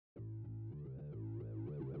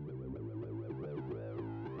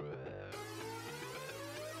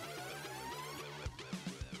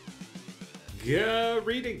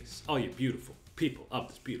Greetings, all you beautiful people of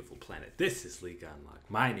this beautiful planet. This is League Unlocked.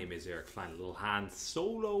 My name is Eric Flying Little Han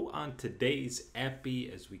Solo on today's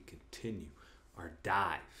epi as we continue our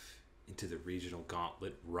dive into the regional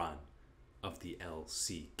gauntlet run of the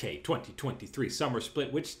LCK 2023 Summer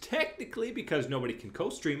Split, which technically, because nobody can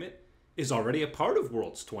co-stream it, is already a part of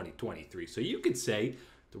Worlds 2023. So you could say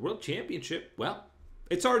the World Championship, well,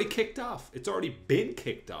 it's already kicked off. It's already been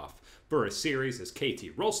kicked off for a series as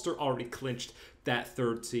KT Rolster already clinched that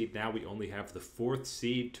third seed. Now we only have the fourth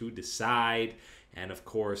seed to decide. And of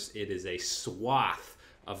course, it is a swath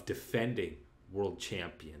of defending world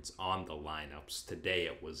champions on the lineups. Today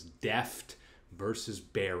it was Deft versus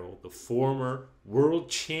Barrel, the former world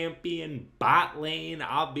champion bot lane.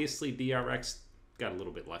 Obviously, DRX got a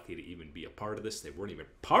little bit lucky to even be a part of this. They weren't even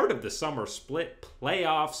part of the Summer Split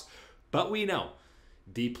playoffs. But we know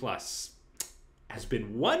D+ has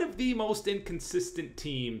been one of the most inconsistent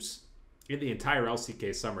teams in the entire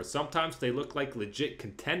LCK summer. Sometimes they look like legit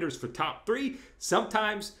contenders for top 3.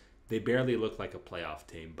 Sometimes they barely look like a playoff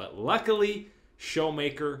team. But luckily,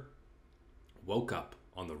 Showmaker woke up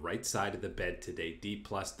on the right side of the bed today. D+,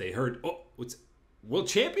 they heard, oh, what's World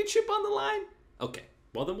Championship on the line? Okay,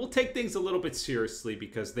 well then we'll take things a little bit seriously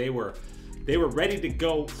because they were ready to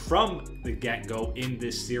go from the get-go in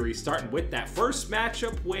this series, starting with that first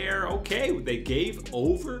matchup where, okay, they gave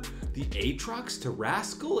over the Aatrox to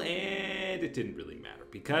Rascal, and it didn't really matter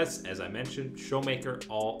because, as I mentioned, Showmaker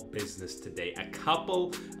all business today. A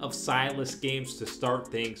couple of Silas games to start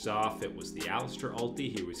things off. It was the Alistar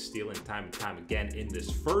ulti. He was stealing time and time again in this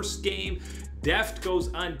first game. Deft goes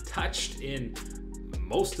untouched in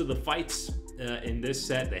most of the fights in this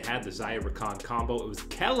set. They had the Xayah Rakan combo. It was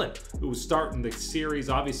Kellen who was starting the series.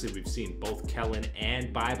 Obviously, we've seen both Kellen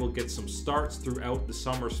and Bible get some starts throughout the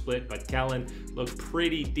Summer Split, but Kellen looked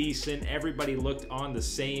pretty decent. Everybody looked on the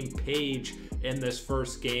same page in this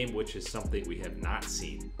first game, which is something we have not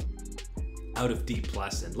seen out of D+.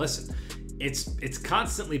 And listen, it's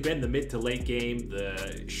constantly been the mid to late game,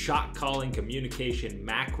 the shot calling, communication,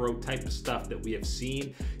 macro type of stuff that we have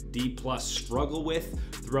seen D+ struggle with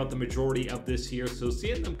throughout the majority of this year. So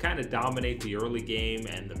seeing them kind of dominate the early game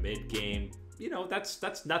and the mid game, you know,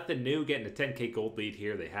 that's nothing new. Getting a 10k gold lead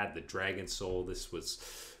here. They had the Dragon Soul. This was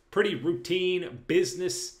pretty routine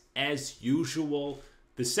business as usual.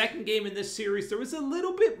 The second game in this series, there was a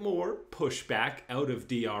little bit more pushback out of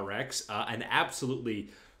DRX. An absolutely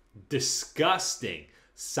disgusting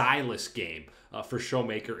Silas game for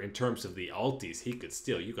Showmaker in terms of the ultis. He could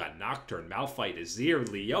steal. You got Nocturne, Malphite, Azir,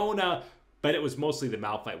 Leona, but it was mostly the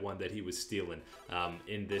Malphite one that he was stealing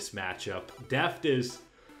in this matchup. Deft is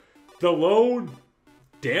the lone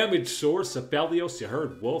damage source of Belios. You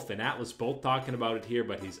heard Wolf and Atlas both talking about it here,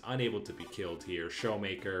 but he's unable to be killed here.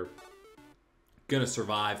 Showmaker gonna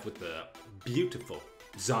survive with the beautiful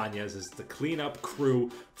Zanyas as the cleanup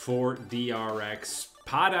crew for DRX.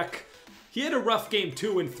 Padak, he had a rough game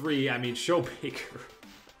 2 and 3. I mean, Showmaker,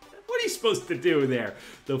 what are you supposed to do there?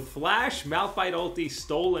 The Flash Malphite ulti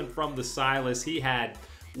stolen from the Silas. He had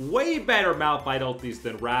way better Malphite ultis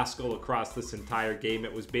than Rascal across this entire game.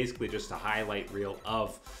 It was basically just a highlight reel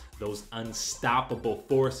of those unstoppable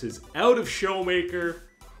forces out of Showmaker.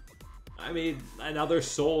 I mean, another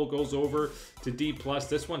soul goes over to D+.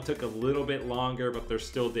 This one took a little bit longer, but there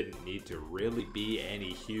still didn't need to really be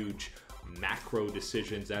any huge macro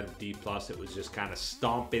decisions out of D+. It was just kind of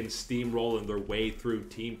stomping, steamrolling their way through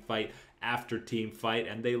team fight after team fight,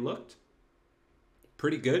 and they looked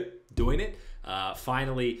pretty good doing it.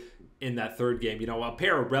 Finally, in that third game, you know, a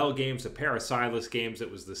pair of Rel games, a pair of Silas games. It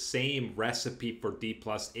was the same recipe for D+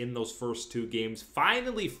 in those first 2 games.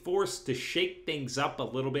 Finally forced to shake things up a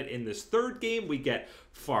little bit in this third game. We get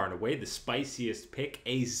far and away the spiciest pick,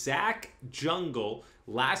 a Zac jungle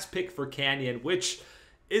last pick for Canyon, which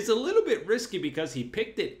is a little bit risky because he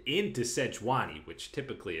picked it into Sejuani, which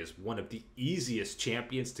typically is one of the easiest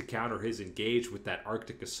champions to counter his engage with that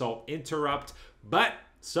Arctic Assault interrupt. But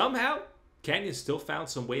somehow, Canyon still found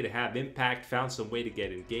some way to have impact, found some way to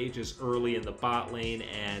get engages early in the bot lane,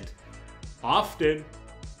 and often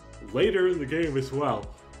later in the game as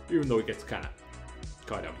well, even though he gets kind of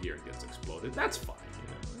caught out here and gets exploded. That's fine.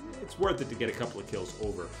 It's worth it to get a couple of kills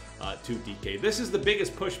over to DK. This is the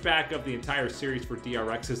biggest pushback of the entire series for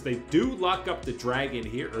DRX as they do lock up the Dragon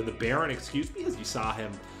here, or the Baron, excuse me, as you saw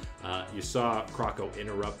him. You saw Croco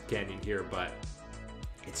interrupt Canyon here, but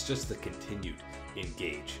it's just the continued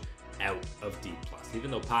engage out of D+.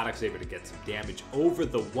 Even though Paddock's able to get some damage over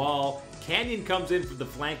the wall, Canyon comes in for the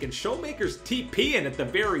flank, and Showmaker's TP in at the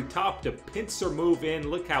very top to pincer move in.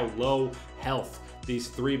 Look how low health these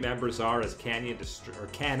three members are as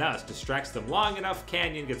Canas distracts them long enough.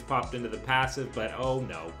 Canyon gets popped into the passive, but oh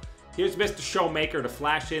no. Here's Mr. Showmaker to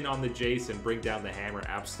flash in on the Jace and bring down the hammer.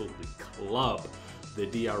 Absolutely club the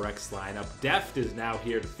DRX lineup. Deft is now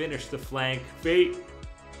here to finish the flank. Fate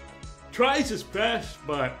tries his best,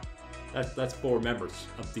 but that's 4 members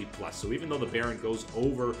of D+. So even though the Baron goes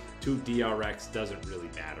over to DRX, doesn't really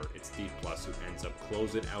matter. It's D+ who ends up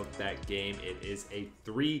closing out that game. It is a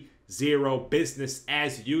 3-0 business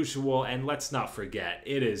as usual. And let's not forget,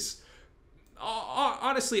 it is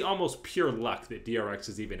honestly almost pure luck that DRX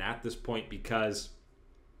is even at this point, because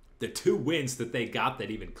the 2 wins that they got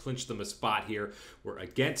that even clinched them a spot here were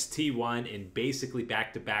against T1 in basically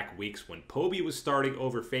back-to-back weeks when Poby was starting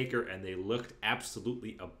over Faker, and they looked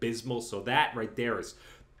absolutely abysmal. So that right there is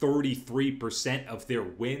 33% of their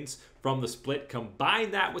wins from the split.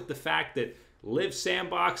 Combine that with the fact that Liv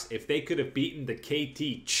Sandbox, if they could have beaten the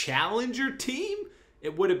KT Challenger team,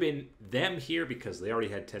 it would have been them here because they already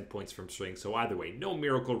had 10 points from swing. So either way, no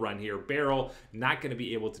miracle run here. Barrel not going to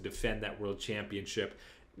be able to defend that world championship.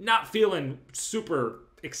 Not feeling super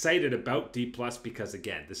excited about D+, because,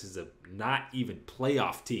 again, this is a not even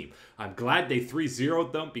playoff team. I'm glad they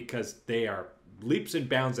 3-0'd them because they are leaps and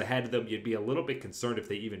bounds ahead of them. You'd be a little bit concerned if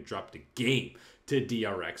they even dropped a game to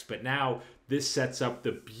DRX. But now this sets up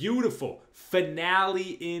the beautiful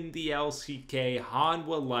finale in the LCK.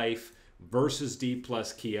 Hanwha Life versus D+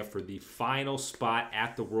 Kia for the final spot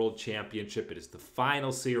at the World Championship. It is the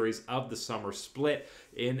final series of the summer split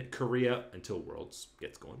in Korea until Worlds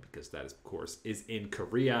gets going, because that, of course, is in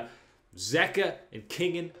Korea. Zeka and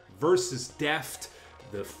Kingen versus Deft,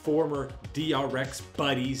 the former DRX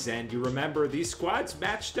buddies. And you remember, these squads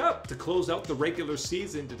matched up to close out the regular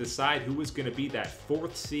season to decide who was going to be that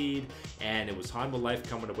 4th seed. And it was Hanwha Life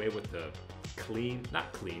coming away with the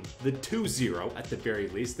the 2-0 at the very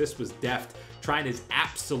least. This was Deft trying his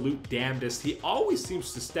absolute damnedest. He always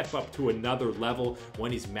seems to step up to another level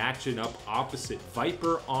when he's matching up opposite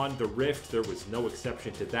Viper on the Rift. There was no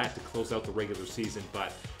exception to that to close out the regular season,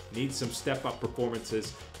 but needs some step-up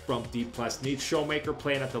performances from D+. Needs Showmaker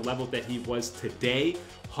playing at the level that he was today.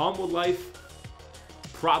 Hanwha Life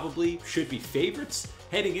probably should be favorites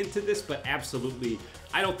heading into this, but absolutely,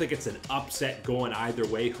 I don't think it's an upset going either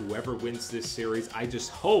way, whoever wins this series. I just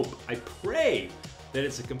hope, I pray that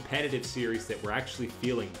it's a competitive series, that we're actually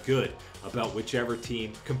feeling good about whichever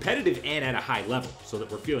team, competitive and at a high level, so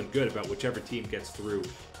that we're feeling good about whichever team gets through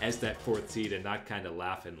as that 4th seed, and not kind of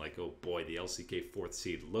laughing like, oh boy, the LCK 4th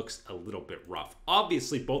seed looks a little bit rough.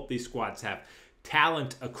 Obviously, both these squads have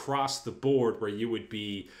talent across the board where you would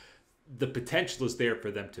be, the potential is there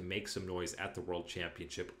for them to make some noise at the World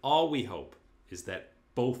Championship. All we hope is that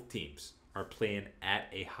both teams are playing at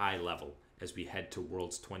a high level as we head to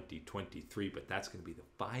Worlds 2023, but that's going to be the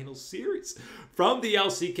final series from the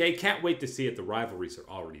LCK. Can't wait to see it. The rivalries are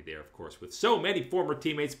already there, of course, with so many former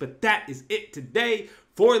teammates, but that is it today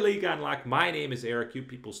for League Unlocked. My name is Eric. You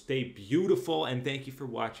people stay beautiful, and thank you for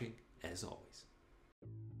watching, as always.